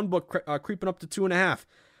see one book creeping up to 2.5.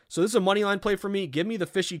 So this is a money line play for me. Give me the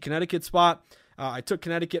fishy Connecticut spot. I took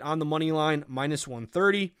Connecticut on the money line,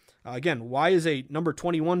 -130. Again, why is a number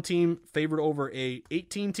 21 team favored over a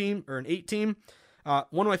 18 team or an 8 team?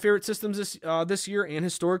 One of my favorite systems this year and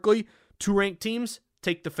historically, 2 ranked teams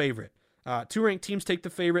take the favorite. 2 ranked teams take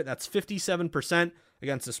the favorite. That's 57%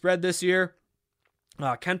 against the spread this year.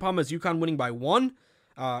 KenPom has UConn winning by 1.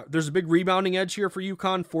 There's a big rebounding edge here for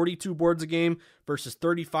UConn, 42 boards a game versus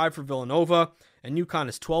 35 for Villanova, and UConn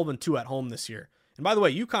is 12-2 at home this year. And by the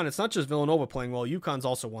way, UConn, it's not just Villanova playing well. UConn's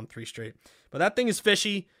also won 3 straight. But that thing is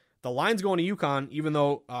fishy. The line's going to UConn, even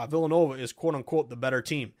though Villanova is quote-unquote the better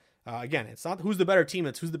team. Again, it's not who's the better team,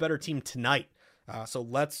 it's who's the better team tonight. So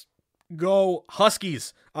let's go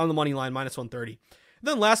Huskies on the money line, minus 130.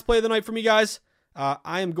 Then last play of the night for me, guys,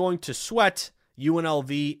 I am going to sweat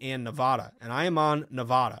UNLV and Nevada, and I am on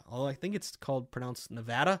Nevada. Although I think it's pronounced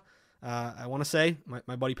Nevada. I want to say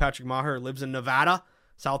my buddy Patrick Maher lives in Nevada.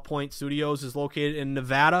 South Point Studios is located in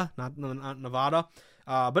Nevada, not Nevada.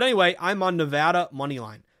 But anyway, I'm on Nevada money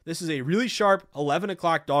line. This is a really sharp 11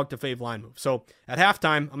 o'clock dog to fave line move. So at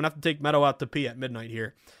halftime, I'm gonna have to take Meadow out to pee at midnight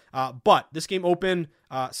here. But this game opened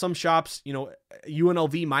some shops,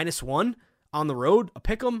 UNLV -1 on the road, a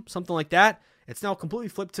pick 'em, something like that. It's now completely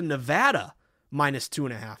flipped to Nevada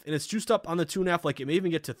 -2.5, and it's juiced up on the 2.5, like it may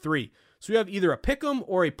even get to 3. So we have either a pick 'em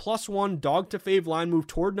or a +1 dog to fave line move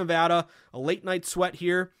toward Nevada, a late night sweat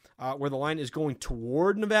here where the line is going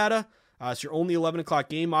toward Nevada. It's your only 11 o'clock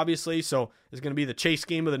game, obviously, so it's going to be the chase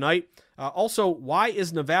game of the night. Also, why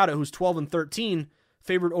is Nevada, who's 12-13,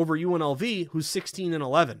 favored over UNLV, who's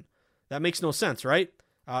 16-11? That makes no sense, right?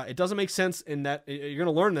 It doesn't make sense in that you're going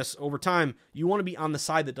to learn this over time. You want to be on the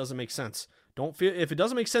side that doesn't make sense. If it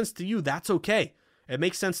doesn't make sense to you, that's okay. It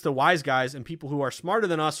makes sense to wise guys and people who are smarter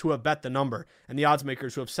than us who have bet the number, and the odds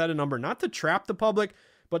makers who have set a number not to trap the public,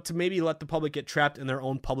 but to maybe let the public get trapped in their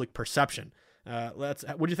own public perception. What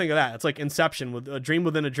do you think of that? It's like Inception, with a dream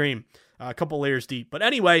within a dream, a couple layers deep. But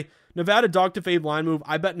anyway, Nevada dog to fave line move.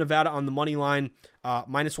 I bet Nevada on the money line,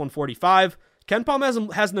 -145.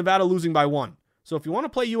 KenPom has Nevada losing by 1. So if you want to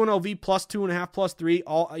play UNLV +2.5, +3,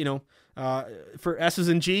 all for S's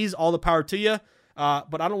and G's, all the power to you.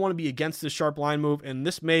 But I don't want to be against this sharp line move, and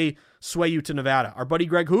this may sway you to Nevada. Our buddy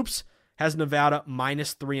Greg Hoops has Nevada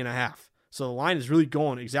 -3.5. So the line is really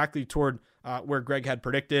going exactly toward where Greg had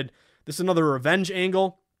predicted. This is another revenge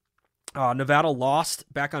angle. Nevada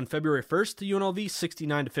lost back on February 1st to UNLV,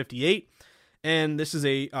 69-58. And this is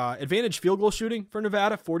a advantage field goal shooting for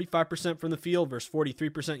Nevada, 45% from the field versus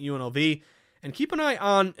 43% UNLV. And keep an eye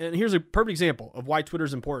on, and here's a perfect example of why Twitter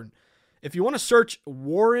is important. If you want to search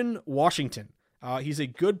Warren Washington, he's a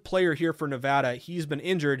good player here for Nevada. He's been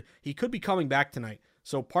injured. He could be coming back tonight.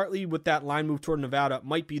 So partly with that line move toward Nevada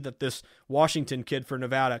might be that this Washington kid for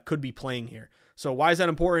Nevada could be playing here. So why is that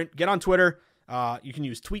important? Get on Twitter. You can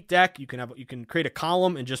use TweetDeck. You can create a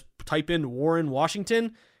column and just type in Warren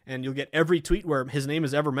Washington, and you'll get every tweet where his name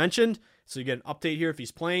is ever mentioned. So you get an update here if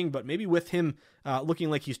he's playing, but maybe with him looking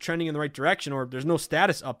like he's trending in the right direction, or there's no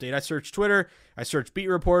status update. I search Twitter. I search beat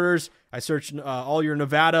reporters. I search all your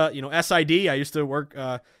Nevada, SID. I used to work.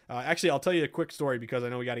 Actually, I'll tell you a quick story because I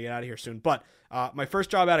know we got to get out of here soon. But my first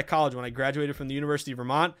job out of college, when I graduated from the University of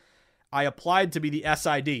Vermont, I applied to be the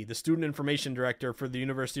SID, the Student Information Director for the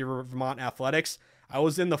University of Vermont Athletics. I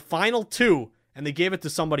was in the final 2, and they gave it to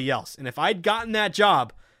somebody else. And if I'd gotten that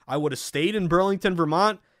job, I would have stayed in Burlington,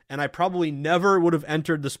 Vermont, and I probably never would have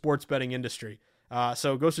entered the sports betting industry.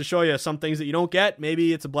 So it goes to show you some things that you don't get.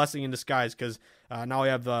 Maybe it's a blessing in disguise because now I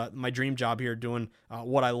have my dream job here doing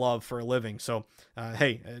what I love for a living. So,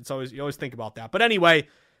 hey, you always think about that. But anyway,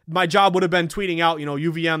 my job would have been tweeting out,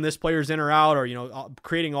 UVM, this player's in or out, or,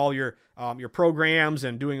 creating all your programs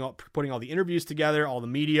and putting all the interviews together, all the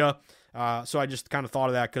media. So I just kind of thought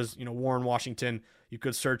of that because, Warren Washington, you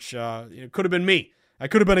could search, it could have been me. I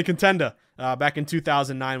could have been a contender back in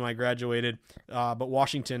 2009 when I graduated. But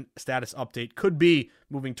Washington status update could be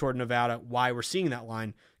moving toward Nevada. Why we're seeing that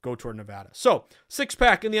line go toward Nevada. So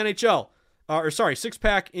 6-pack in the NHL.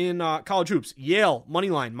 6-pack in college hoops. Yale,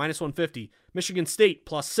 moneyline, -150. Michigan State,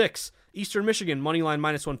 +6. Eastern Michigan, moneyline,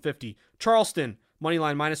 -150. Charleston,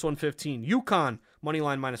 moneyline, -115. UConn,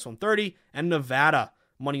 moneyline, -130. And Nevada,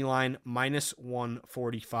 moneyline,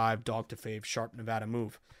 -145. Dog to fave, sharp Nevada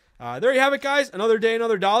move. There you have it, guys. Another day,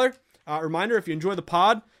 another dollar. Reminder, if you enjoy the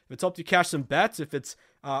pod, if it's helped you cash some bets, if it's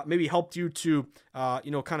maybe helped you to,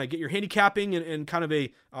 kind of get your handicapping and kind of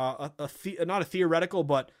not a theoretical,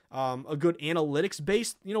 but a good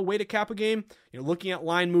analytics-based, way to cap a game, looking at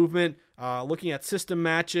line movement, looking at system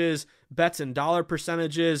matches, bets and dollar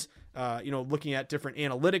percentages, looking at different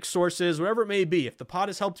analytics sources, whatever it may be. If the pod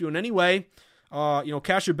has helped you in any way,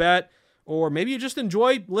 cash a bet. Or maybe you just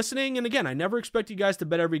enjoy listening. And again, I never expect you guys to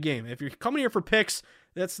bet every game. If you're coming here for picks,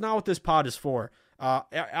 that's not what this pod is for.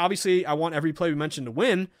 Obviously, I want every play we mentioned to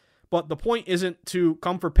win, but the point isn't to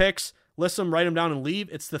come for picks, list them, write them down, and leave.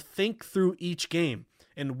 It's to think through each game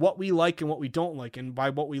and what we like and what we don't like. And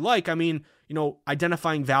by what we like, I mean,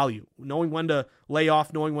 identifying value, knowing when to lay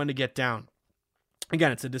off, knowing when to get down.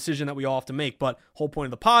 Again, it's a decision that we all have to make, but whole point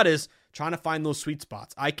of the pod is trying to find those sweet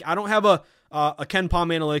spots. I don't have a Ken Palm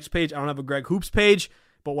Analytics page. I don't have a Greg Hoops page,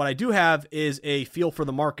 but what I do have is a feel for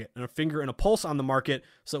the market and a finger and a pulse on the market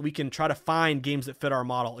so that we can try to find games that fit our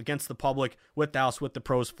model against the public, with the house, with the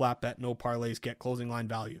pros, flat bet, no parlays, get closing line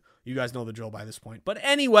value. You guys know the drill by this point. But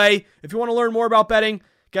anyway, if you want to learn more about betting,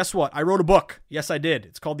 guess what? I wrote a book. Yes, I did.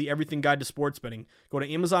 It's called The Everything Guide to Sports Betting. Go to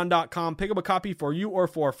Amazon.com, pick up a copy for you or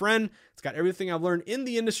for a friend. It's got everything I've learned in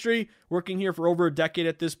the industry, working here for over a decade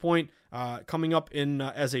at this point, coming up in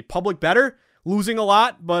as a public bettor, losing a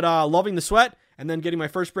lot, but loving the sweat, and then getting my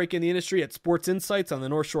first break in the industry at Sports Insights on the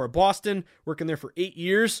North Shore of Boston, working there for 8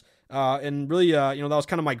 years. And really, that was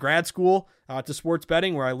kind of my grad school to sports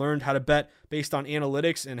betting, where I learned how to bet based on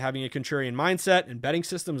analytics and having a contrarian mindset and betting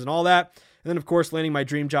systems and all that. And then, of course, landing my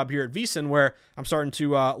dream job here at VSiN, where I'm starting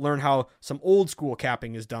to learn how some old school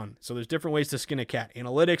capping is done. So there's different ways to skin a cat: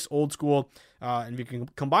 analytics, old school, and if you can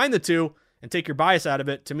combine the two and take your bias out of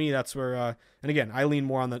it, to me, that's where. And again, I lean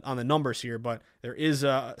more on the numbers here, but there is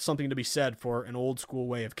something to be said for an old school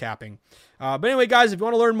way of capping. But anyway, guys, if you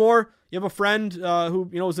want to learn more, you have a friend who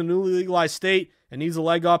is a newly legalized state and needs a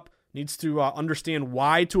leg up, needs to understand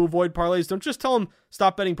why to avoid parlays. Don't just tell him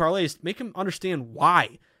stop betting parlays. Make him understand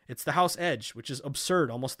why. It's the house edge, which is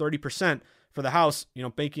absurd, almost 30% for the house,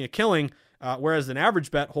 making a killing, whereas an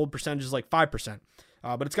average bet hold percentage is like 5%.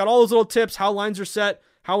 But it's got all those little tips, how lines are set,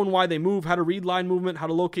 how and why they move, how to read line movement, how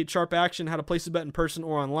to locate sharp action, how to place a bet in person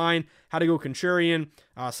or online, how to go contrarian,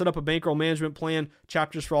 set up a bankroll management plan,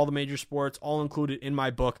 chapters for all the major sports, all included in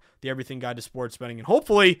my book, The Everything Guide to Sports Betting. And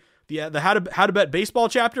hopefully, the how to bet baseball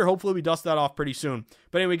chapter, hopefully we dust that off pretty soon.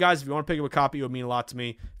 But anyway, guys, if you want to pick up a copy, it would mean a lot to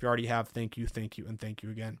me. If you already have, thank you, and thank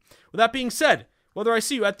you again. With that being said, whether I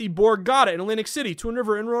see you at the Borgata in Atlantic City, Twin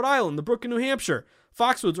River in Rhode Island, the Brook in New Hampshire,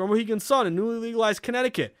 Foxwoods or Mohegan Sun in newly legalized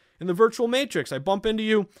Connecticut, in the virtual matrix, I bump into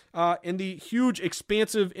you in the huge,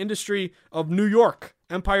 expansive industry of New York,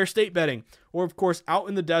 Empire State Betting, or of course out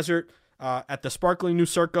in the desert at the sparkling new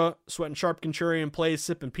Circa, sweating sharp contrarian plays,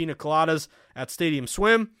 sipping pina coladas at Stadium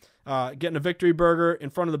Swim, getting a victory burger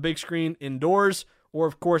in front of the big screen indoors, or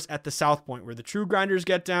of course at the South Point, where the true grinders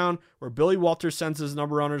get down, where Billy Walters sends his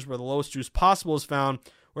number runners, where the lowest juice possible is found,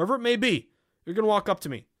 wherever it may be. You're going to walk up to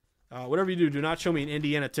me. Whatever you do not show me an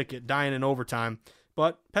Indiana ticket dying in overtime.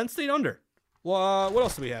 But Penn State under. Well, what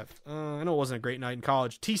else do we have? I know it wasn't a great night in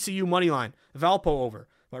college. TCU money line, Valpo over.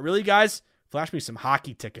 But really, guys, flash me some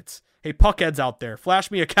hockey tickets. Hey, puckheads out there, flash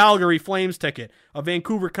me a Calgary Flames ticket, a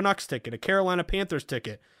Vancouver Canucks ticket, a Carolina Panthers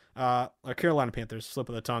ticket, Carolina Panthers, slip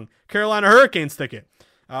of the tongue, Carolina Hurricanes ticket.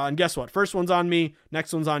 And guess what? First one's on me.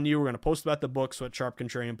 Next one's on you. We're going to post about the book, Sweat Sharp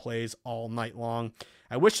Contrarian Plays all night long.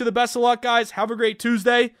 I wish you the best of luck, guys. Have a great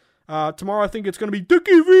Tuesday. Tomorrow I think it's going to be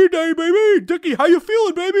Dickie V Day, baby. Dickie, how you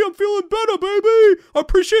feeling, baby? I'm feeling better, baby. I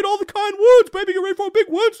appreciate all the kind words, baby. Get ready for a big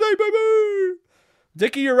Wednesday, baby.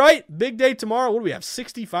 Dickie, you're right. Big day tomorrow. What do we have?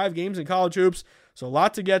 65 games in college hoops. So a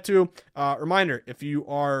lot to get to. Reminder, if you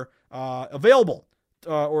are available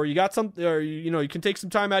or you got some, or you can take some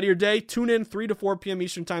time out of your day, tune in 3 to 4 p.m.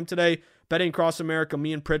 Eastern time today. Betting Across America.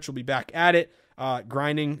 Me and Pritch will be back at it,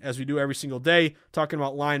 grinding as we do every single day, talking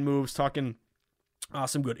about line moves, talking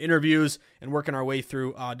some good interviews, and working our way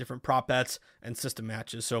through different prop bets and system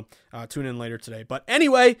matches. So tune in later today. But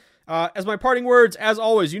anyway, as my parting words, as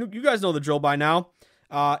always, you guys know the drill by now.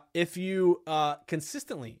 If you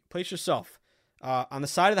consistently place yourself on the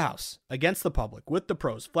side of the house, against the public, with the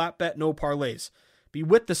pros, flat bet, no parlays, be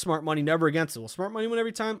with the smart money, never against it. Will smart money win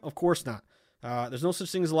every time? Of course not. There's no such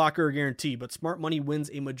thing as a locker or guarantee, but smart money wins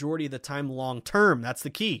a majority of the time long term. That's the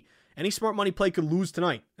key. Any smart money play could lose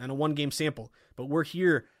tonight on a one-game sample, but we're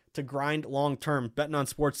here to grind long-term, betting on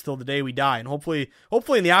sports till the day we die. And hopefully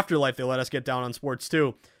in the afterlife, they let us get down on sports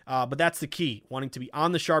too. But that's the key, wanting to be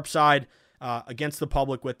on the sharp side against the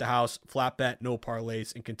public with the house, flat bet, no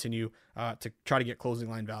parlays, and continue to try to get closing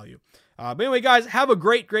line value. But anyway, guys, have a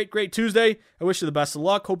great Tuesday. I wish you the best of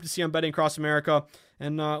luck. Hope to see you on Betting Across America.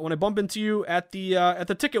 And when I bump into you at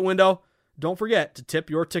the ticket window, don't forget to tip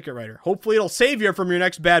your ticket writer. Hopefully it'll save you from your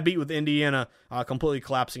next bad beat with Indiana completely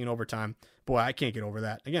collapsing in overtime. Boy, I can't get over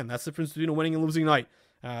that. Again, that's the difference between a winning and losing night.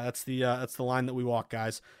 That's the line that we walk,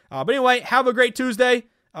 guys. But anyway, have a great Tuesday.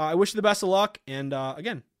 I wish you the best of luck. And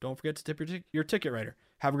again, don't forget to tip your ticket writer.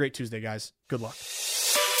 Have a great Tuesday, guys. Good luck.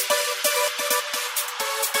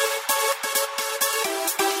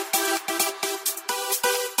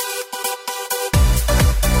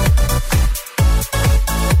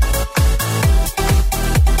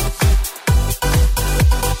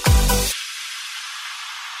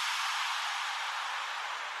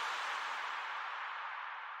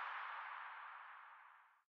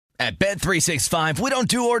 At Bet365, we don't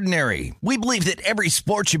do ordinary. We believe that every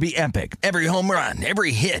sport should be epic. Every home run,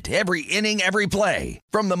 every hit, every inning, every play.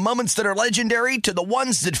 From the moments that are legendary to the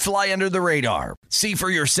ones that fly under the radar. See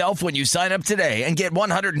for yourself when you sign up today and get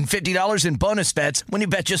 $150 in bonus bets when you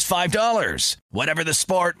bet just $5. Whatever the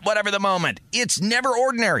sport, whatever the moment, it's never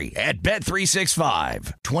ordinary at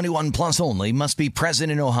Bet365. 21 plus only. Must be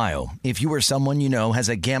present in Ohio. If you or someone you know has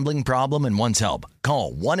a gambling problem and wants help,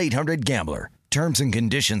 call 1-800-GAMBLER. Terms and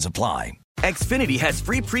conditions apply. Xfinity has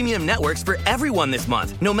free premium networks for everyone this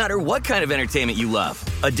month, no matter what kind of entertainment you love.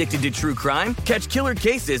 Addicted to true crime? Catch killer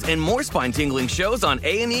cases and more spine-tingling shows on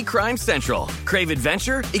A&E Crime Central. Crave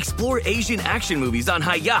adventure? Explore Asian action movies on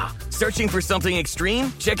Hi-Ya. Searching for something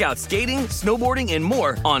extreme? Check out skating, snowboarding, and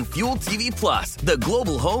more on Fuel TV Plus, the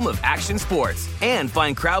global home of action sports. And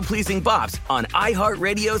find crowd-pleasing bops on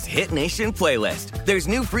iHeartRadio's Hit Nation playlist. There's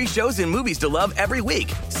new free shows and movies to love every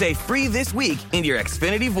week. Say free this week in your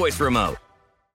Xfinity voice remote.